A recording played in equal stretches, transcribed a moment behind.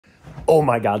Oh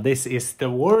my god, this is the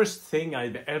worst thing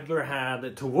I've ever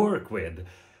had to work with.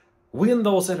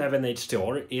 Windows 11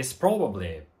 HDR is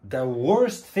probably the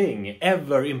worst thing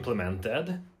ever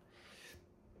implemented.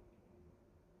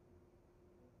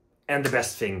 And the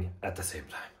best thing at the same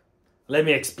time. Let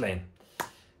me explain.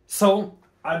 So,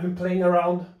 I've been playing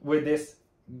around with this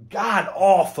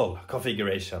god-awful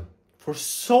configuration for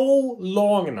so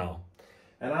long now.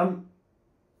 And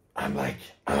I'm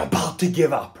about to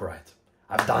give up, right?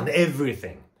 I've done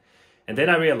everything. And then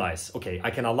I realize, okay,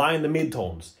 I can align the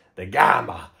midtones, the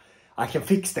gamma. I can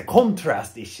fix the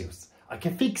contrast issues. I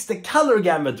can fix the color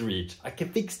gamut reach. I can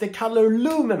fix the color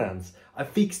luminance. I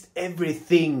fixed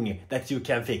everything that you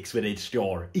can fix with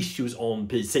HDR issues on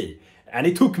PC. And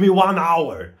it took me 1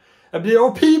 hour. And there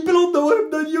are people on the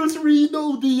web that use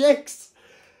Reno DX.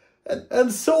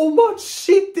 And so much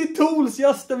shitty tools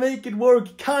just to make it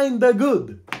work kinda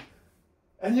good.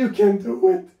 And you can do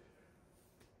it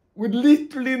with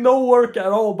literally no work at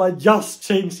all by just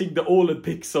changing the OLED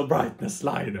pixel brightness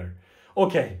slider.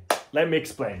 Okay, let me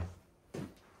explain.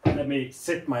 Let me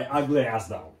sit my ugly ass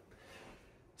down.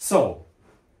 So,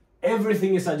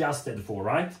 everything is adjusted for,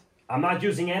 right? I'm not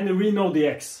using any Reno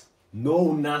DX.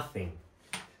 No, nothing.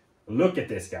 Look at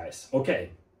this, guys.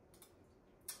 Okay.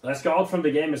 Let's go out from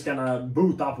the game. It's gonna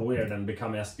boot up weird and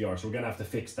become SDR, so we're gonna have to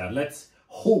fix that. Let's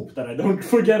hope that I don't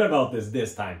forget about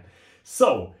this time.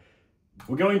 So,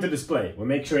 we go into display. We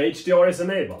make sure HDR is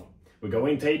enabled. We go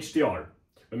into HDR.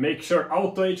 We make sure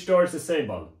auto HDR is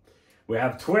disabled. We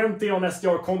have 20 on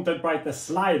SDR content brightness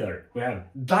slider. We have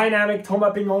dynamic tone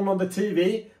mapping on the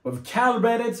TV. We've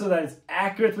calibrated so that it's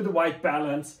accurate with the white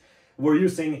balance. We're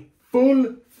using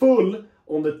full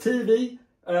on the TV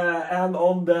and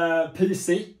on the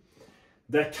PC.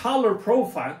 The color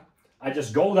profile, I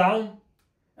just go down,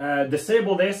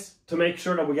 disable this to make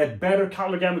sure that we get better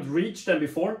color gamut reach than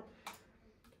before.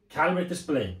 Calibrate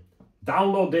display,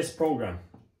 download this program,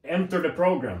 enter the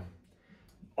program,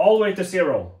 all the way to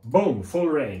 0, boom, full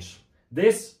range.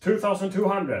 This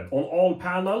 2200 on all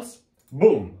panels,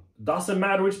 boom, doesn't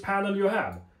matter which panel you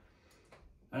have,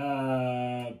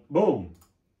 boom.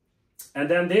 And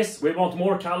then this, we want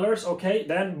more colors, okay,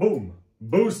 then boom,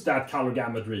 boost that color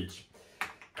gamut reach.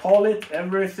 Call it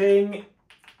everything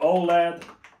OLED,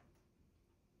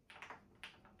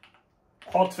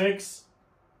 hotfix,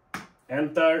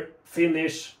 enter,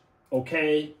 finish,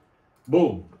 okay,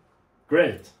 boom,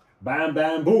 great, bam,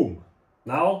 bam, boom.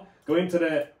 Now, go into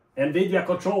the Nvidia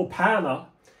control panel.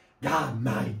 God,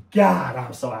 my God,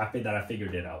 I'm so happy that I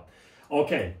figured it out.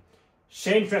 Okay,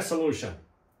 change resolution.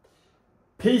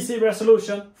 PC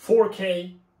resolution,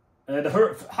 4K,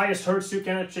 the highest hertz you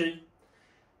can achieve.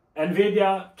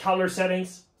 Nvidia color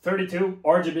settings, 32,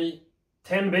 RGB,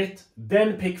 10-bit,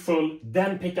 then pick full,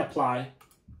 then pick apply.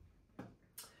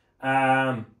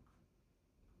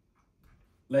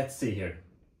 Let's see here.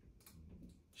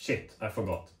 Shit, I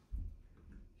forgot.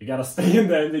 You gotta stay in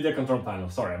the Nvidia control panel.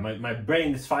 Sorry, my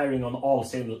brain is firing on all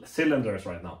cylinders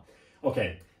right now.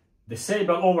 Okay,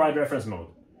 disable override reference mode.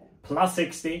 Plus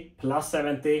 60, plus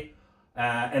 70,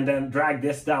 and then drag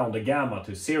this down, the gamma,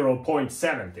 to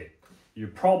 0.70. You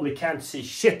probably can't see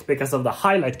shit because of the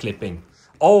highlight clipping.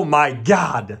 Oh my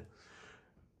God!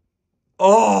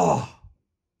 Oh!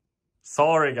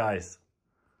 Sorry, guys.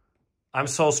 I'm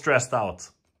so stressed out.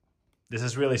 This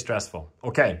is really stressful.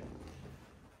 Okay.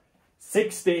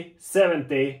 60,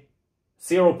 70,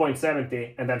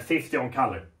 0.70, and then 50 on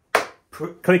color.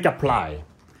 Click apply.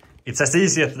 It's as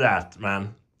easy as that,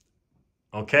 man.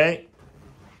 Okay.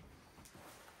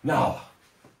 Now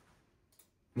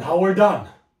we're done.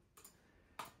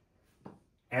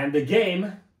 And the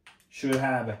game should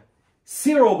have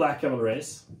 0 black level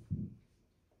rays.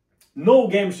 No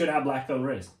game should have black level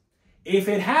rays. If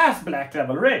it has black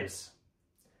level rays,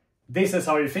 this is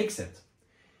how you fix it.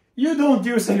 You don't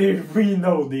use any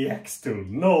Reno DX tool.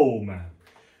 No, man.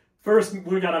 First,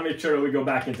 we gotta make sure we go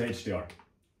back into HDR.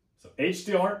 So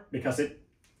HDR, because it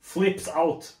flips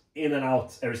out in and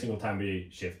out every single time we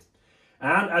shift.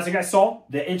 And as you guys saw,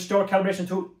 the HDR calibration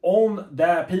tool on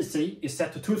the PC is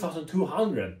set to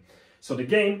 2200. So the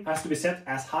game has to be set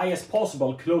as high as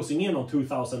possible, closing in on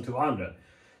 2200.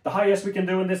 The highest we can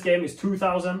do in this game is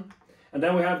 2000. And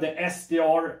then we have the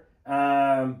SDR,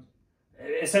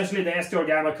 essentially the SDR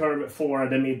gamma curve for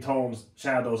the mid-tones,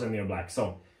 shadows, and near black.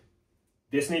 So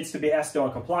this needs to be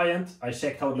SDR compliant. I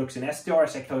checked how it looks in SDR, I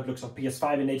checked how it looks on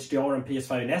PS5 in HDR and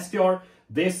PS5 in SDR.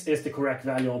 This is the correct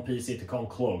value on PC to come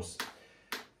close.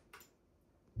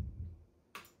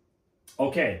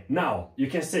 Okay, now you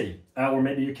can see, or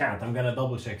maybe you can't. I'm gonna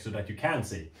double check so that you can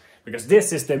see. Because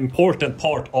this is the important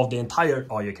part of the entire,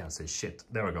 oh, you can see, shit,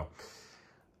 there we go.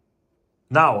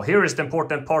 Now, here is the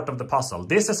important part of the puzzle.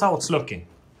 This is how it's looking.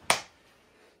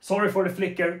 Sorry for the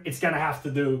flicker, it's gonna have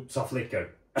to do some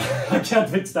flicker. I can't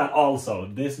fix that also.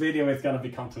 This video is gonna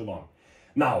become too long.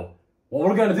 Now, what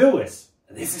we're gonna do is,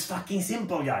 this is fucking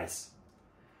simple, guys.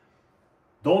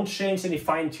 Don't change any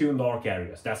fine-tuned dark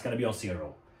areas. That's gonna be on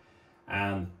 0.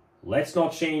 And let's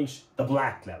not change the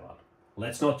black level.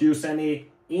 Let's not use any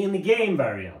in-game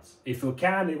variants. If you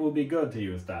can, it will be good to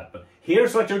use that. But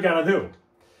here's what you're gonna do.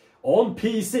 On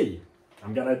PC,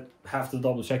 I'm gonna have to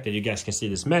double check that you guys can see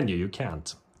this menu. You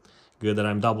can't. Good that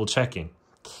I'm double checking.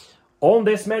 On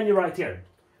this menu right here,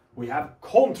 we have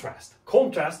contrast.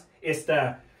 Contrast is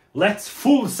the let's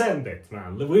full send it,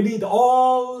 man. We need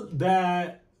all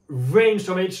the range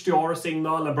of HDR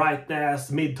signal and brightness,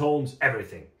 midtones,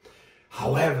 everything.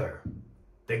 However,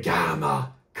 the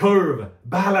gamma curve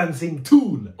balancing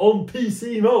tool on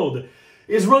PC mode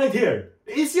is right here.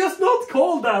 It's just not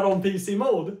called that on PC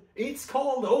mode. It's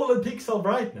called OLED pixel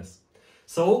brightness.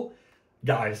 So,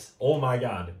 guys, oh my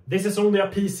god. This is only a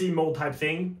PC mode type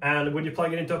thing. And when you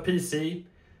plug it into a PC,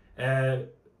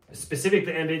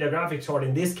 specifically Nvidia graphics card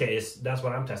in this case, that's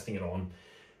what I'm testing it on.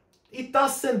 It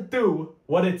doesn't do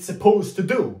what it's supposed to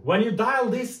do. When you dial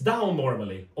this down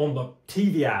normally on the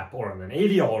TV app or on an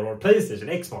AVR or PlayStation,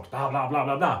 Xbox, blah, blah, blah,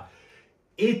 blah, blah,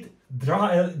 it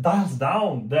dials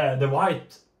down the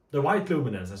white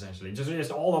luminance essentially,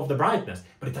 just all of the brightness,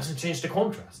 but it doesn't change the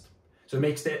contrast. So it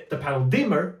makes the panel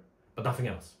dimmer, but nothing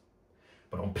else.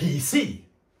 But on PC,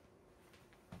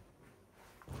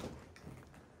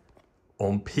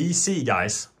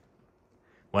 guys,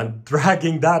 when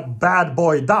dragging that bad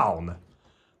boy down,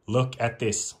 look at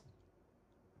this.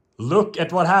 Look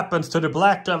at what happens to the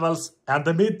black levels and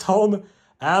the midtone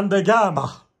and the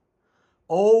gamma.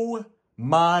 Oh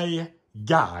my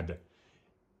god.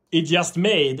 It just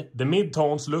made the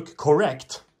midtones look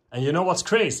correct. And you know what's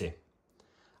crazy?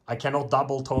 I cannot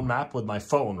double tone map with my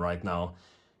phone right now.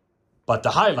 But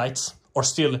the highlights are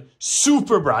still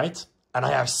super bright and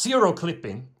I have 0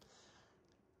 clipping.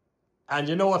 And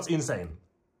you know what's insane?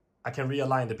 I can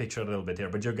realign the picture a little bit here,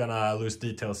 but you're gonna lose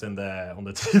details on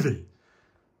the TV.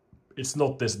 It's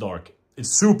not this dark. It's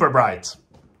super bright.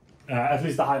 At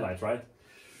least the highlights, right?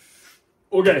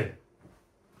 Okay.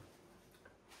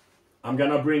 I'm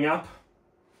gonna bring up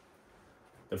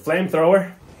the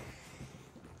flamethrower.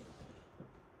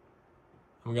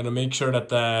 I'm gonna make sure that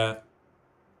the...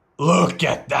 Look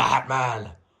at that,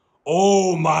 man!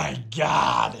 Oh my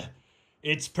god!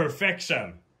 It's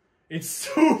perfection! It's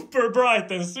super bright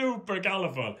and super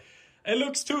colorful. It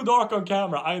looks too dark on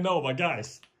camera, I know, but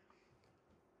guys.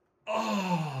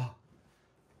 Oh.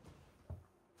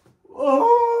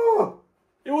 Oh.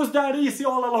 It was that easy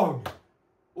all along.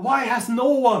 Why has no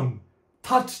one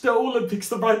touched the OLED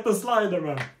pixel brightness slider,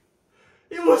 man?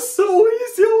 It was so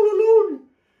easy all along.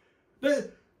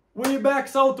 When you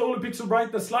max out the OLED pixel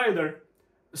brightness slider,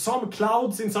 some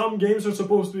clouds in some games are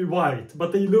supposed to be white,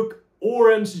 but they look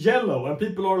orange yellow, and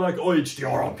people are like, oh,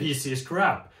 HDR on PC is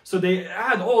crap. So they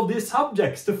add all these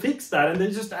subjects to fix that, and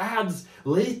it just adds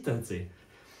latency.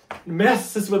 It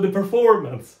messes with the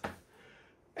performance.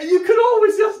 And you could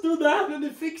always just do that, and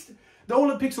it fixed. The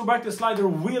OLED pixel brightness slider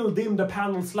will dim the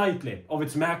panel slightly of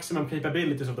its maximum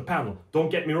capabilities of the panel. Don't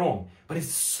get me wrong. But it's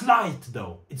slight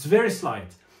though. It's very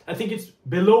slight. I think it's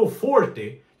below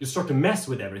 40, you start to mess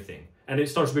with everything. And it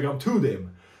starts to become too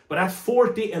dim. But at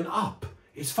 40 and up,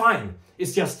 it's fine.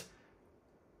 It's just,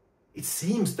 it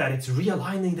seems that it's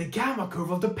realigning the gamma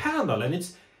curve of the panel, and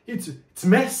it's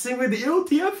messing with the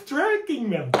EOTF tracking,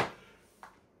 man.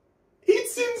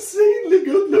 It's insanely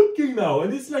good looking now,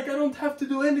 and it's like I don't have to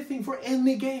do anything for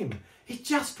any game. It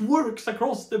just works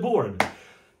across the board.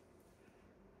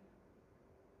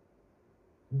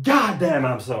 God damn,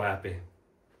 I'm so happy.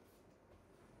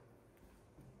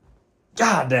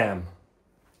 God damn.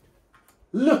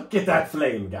 Look at that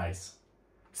flame, guys.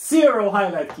 0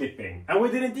 highlight clipping. And we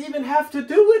didn't even have to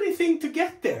do anything to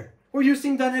get there. We're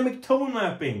using dynamic tone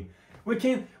mapping. We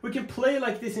can play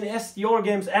like this in SDR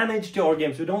games and HDR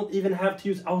games. We don't even have to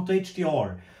use Auto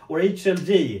HDR or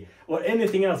HLG or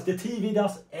anything else. The TV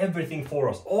does everything for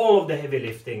us. All of the heavy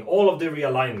lifting, all of the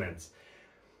realignments.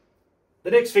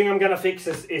 The next thing I'm gonna fix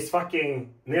is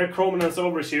fucking near chrominance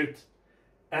overshoot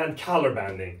and color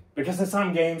banding. Because in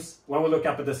some games, when we look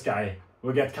up at the sky,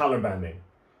 we get color banding.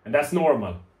 And that's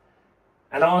normal.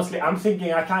 And honestly, I'm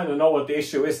thinking I kind of know what the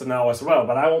issue is now as well,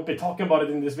 but I won't be talking about it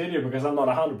in this video because I'm not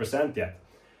 100% yet.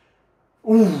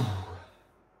 Ooh.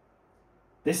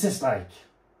 This is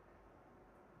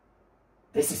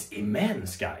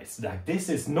immense, guys. Like,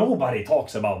 nobody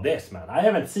talks about this, man. I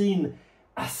haven't seen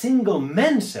a single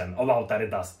mention about that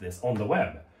it does this on the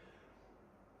web.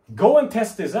 Go and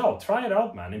test this out. Try it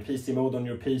out, man, in PC mode on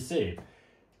your PC.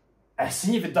 And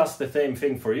see if it does the same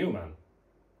thing for you,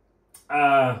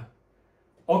 man.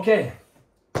 Okay.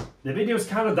 The video is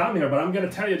kind of done here, but I'm going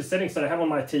to tell you the settings that I have on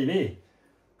my TV.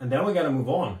 And then we're going to move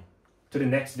on to the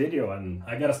next video. And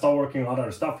I got to start working on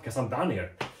other stuff because I'm done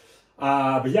here.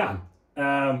 But yeah,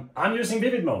 I'm using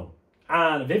Vivid Mode.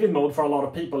 And Vivid Mode for a lot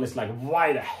of people is like,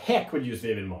 why the heck would you use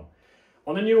Vivid Mode?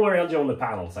 On the newer LG OLED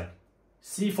panels, like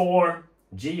C4,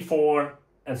 G4,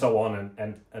 and so on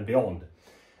and beyond.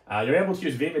 You're able to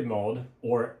use Vivid Mode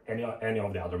or any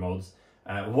of the other modes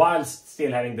whilst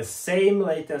still having the same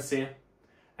latency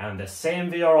and the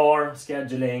same VRR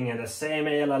scheduling and the same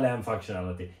ALLM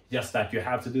functionality, just that you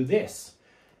have to do this.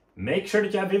 Make sure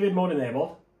that you have Vivid Mode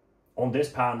enabled on this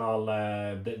panel,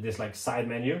 this like side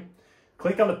menu.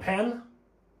 Click on the pen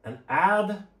and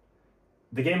add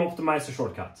the Game Optimizer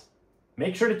shortcut.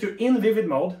 Make sure that you're in Vivid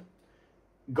Mode.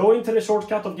 Go into the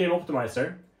shortcut of Game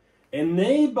Optimizer.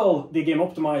 Enable the Game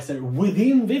Optimizer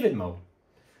within Vivid Mode.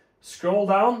 Scroll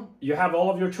down, you have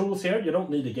all of your tools here. You don't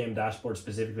need the game dashboard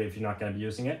specifically if you're not going to be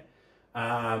using it.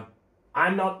 I'm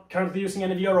not currently using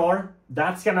any VRR.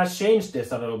 That's going to change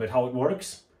this a little bit, how it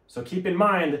works. So keep in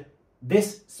mind,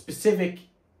 this specific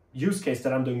use case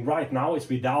that I'm doing right now is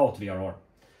without VRR.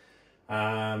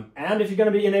 And if you're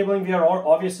going to be enabling VRR,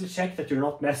 obviously check that you're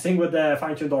not messing with the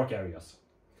fine-tuned dark areas.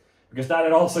 Because that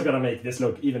is also going to make this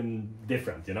look even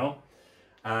different, you know?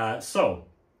 So,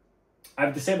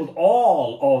 I've disabled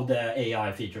all of the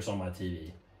AI features on my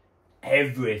TV.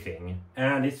 Everything.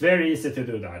 And it's very easy to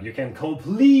do that. You can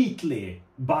completely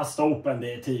bust open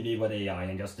the TV with AI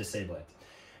and just disable it.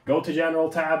 Go to General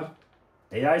tab,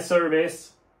 AI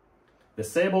Service,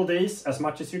 disable these as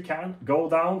much as you can. Go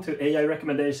down to AI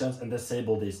Recommendations and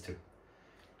disable these two.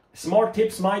 Smart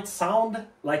tips might sound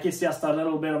like it's just a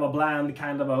little bit of a bland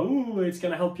kind of a, ooh, it's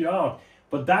going to help you out.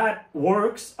 But that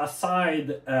works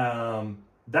aside,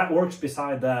 that works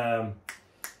beside the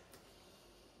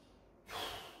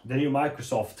new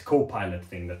Microsoft Copilot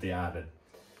thing that they added.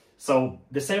 So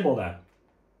disable that.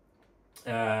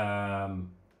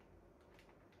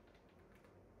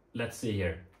 Let's see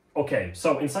here. Okay,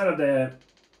 so inside of the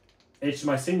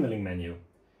HDMI signaling menu,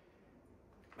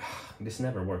 this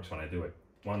never works when I do it.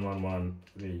 1, 1, 1,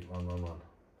 3, 1, 1, 1.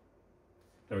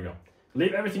 There we go.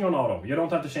 Leave everything on auto. You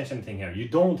don't have to change anything here. You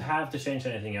don't have to change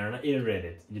anything here. And I iterated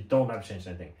it. You don't have to change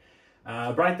anything.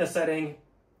 Brightness setting.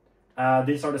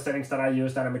 These are the settings that I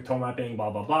use. Dynamic tone mapping,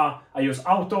 blah, blah, blah. I use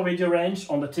auto video range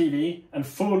on the TV and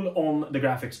full on the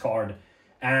graphics card.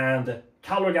 And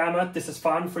color gamut. This is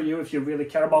fun for you if you really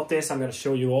care about this. I'm going to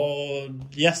show you all.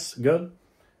 Yes, good.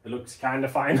 It looks kind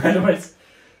of fine. Anyways,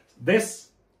 this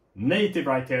native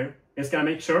right here is going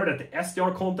to make sure that the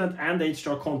SDR content and the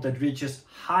HDR content reaches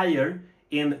higher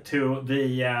into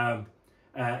the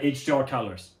HDR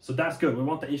colors. So that's good. We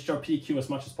want the HDR PQ as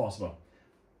much as possible.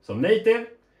 So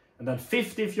native, and then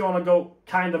 50 if you want to go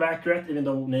kind of accurate, even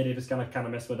though native is going to kind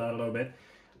of mess with that a little bit.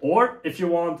 Or if you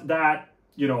want that,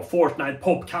 you know, Fortnite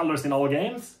pop colors in all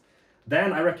games,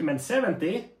 then I recommend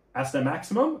 70 as the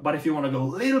maximum. But if you want to go a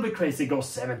little bit crazy, go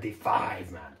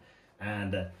 75, man.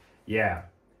 And yeah.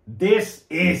 This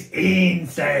is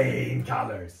insane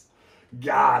colors.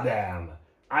 Goddamn.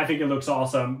 I think it looks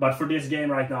awesome. But for this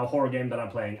game right now, horror game that I'm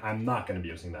playing, I'm not going to be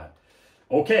using that.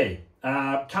 Okay.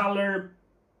 Color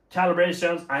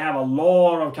calibrations. I have a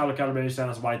lot of color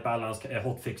calibrations, white balance,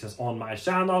 hot fixes on my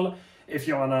channel. If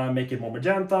you want to make it more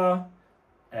magenta,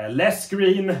 less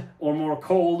green, or more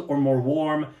cold, or more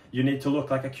warm, you need to look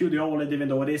like a QD OLED, even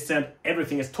though it isn't.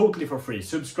 Everything is totally for free.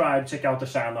 Subscribe, check out the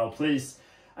channel, please.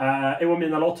 It would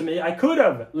mean a lot to me. I could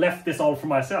have left this all for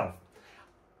myself.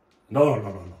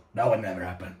 No. That would never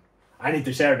happen. I need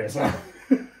to share this.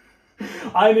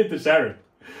 I need to share it.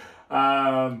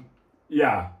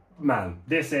 Yeah, man,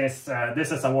 this is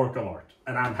a work of art,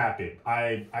 and I'm happy.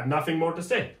 I have nothing more to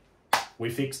say. We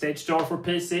fixed HDR for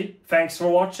PC. Thanks for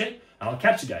watching, and I'll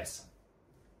catch you guys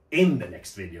in the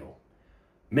next video.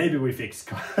 Maybe we fix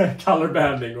color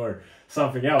banding or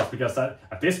something else, because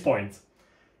at this point,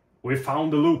 we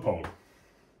found the loophole.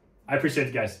 I appreciate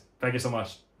it, guys. Thank you so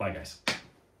much. Bye, guys.